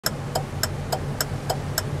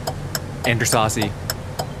Andersaucy.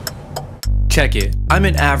 Check it. I'm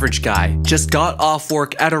an average guy, just got off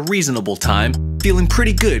work at a reasonable time, feeling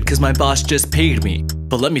pretty good cause my boss just paid me.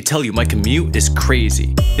 But let me tell you, my commute is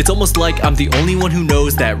crazy. It's almost like I'm the only one who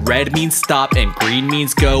knows that red means stop and green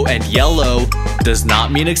means go and yellow does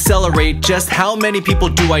not mean accelerate. Just how many people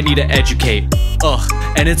do I need to educate? Ugh,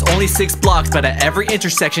 and it's only 6 blocks, but at every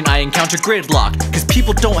intersection I encounter gridlock. Cause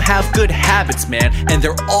people don't have good habits, man, and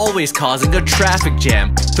they're always causing a traffic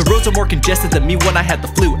jam. The roads are more congested than me when I had the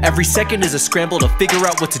flu. Every second is a scramble to figure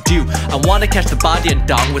out what to do. I wanna catch the body and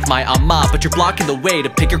dong with my ama, but you're blocking the way to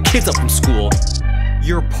pick your kids up from school.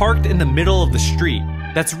 You're parked in the middle of the street.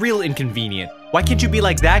 That's real inconvenient. Why can't you be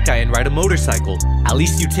like that guy and ride a motorcycle? At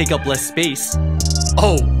least you take up less space.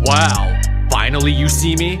 Oh, wow. Finally you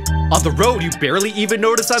see me? On the road, you barely even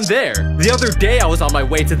notice I'm there. The other day I was on my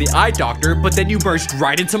way to the eye doctor, but then you merged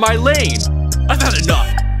right into my lane. I've had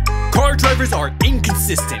enough. Car drivers are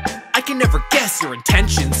inconsistent. I can never guess your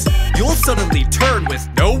intentions. You'll suddenly turn with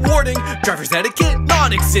no warning. Driver's etiquette,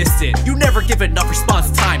 non-existent. You never give enough response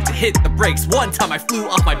time to hit the brakes. One time I flew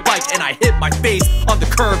off my bike and I hit my face on the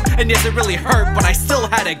curb. And yes, it really hurt, but I still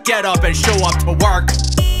had to get up and show up to work.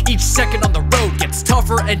 Each second on the road gets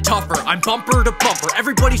tougher and tougher. I'm bumper to bumper.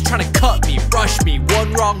 Everybody's trying to cut me, rush me.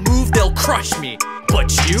 One wrong move, they'll crush me. But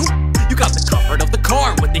you got the comfort of the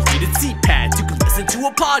car with the heated seat pads. You can listen to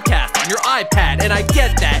a podcast on your iPad. And I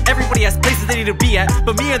get that everybody has places they need to be at,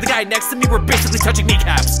 but me and the guy next to me were basically touching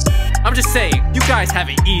kneecaps. I'm just saying, you guys have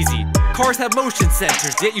it easy. Cars have motion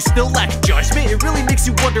sensors, yet you still lack judgment. It really makes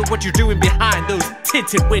you wonder what you're doing behind those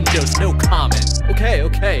tinted windows. No comment.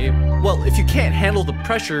 Okay. Well, if you can't handle the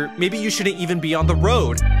pressure, maybe you shouldn't even be on the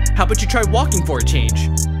road. How about you try walking for a change?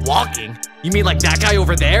 Walking? You mean like that guy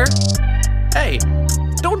over there? Hey,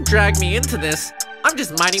 don't drag me into this. I'm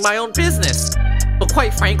just minding my own business. But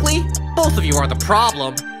quite frankly, both of you are the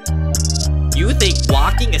problem. You think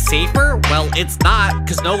walking is safer? Well, it's not,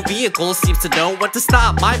 cause no vehicle seems to know when to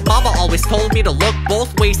stop. My mama always told me to look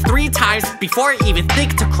both ways 3 times before I even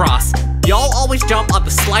think to cross. Y'all always jump on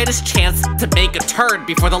the slightest chance to make a turn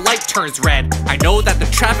before the light turns red. I know that the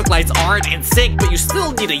traffic lights aren't in sync, but you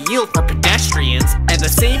still need to yield for pedestrians. And the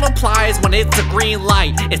same applies when it's a green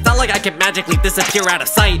light. It's not like I can magically disappear out of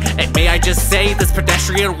sight. And may I just say, this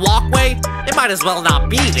pedestrian walkway, it might as well not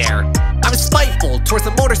be there. I'm spiteful towards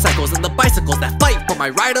the motorcycles and the bicycles that fight for my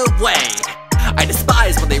right-of-way. I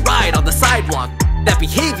despise when they ride on the sidewalk. That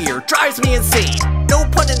behavior drives me insane. No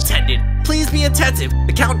pun intended. Please be attentive.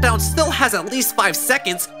 The countdown still has at least 5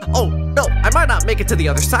 seconds. Oh, no, I might not make it to the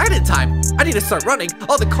other side in time. I need to start running.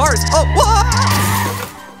 Oh, the cars. Oh,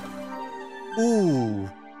 whoa! Ooh.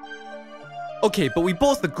 Okay, but we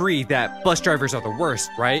both agree that bus drivers are the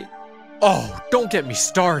worst, right? Oh, don't get me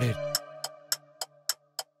started.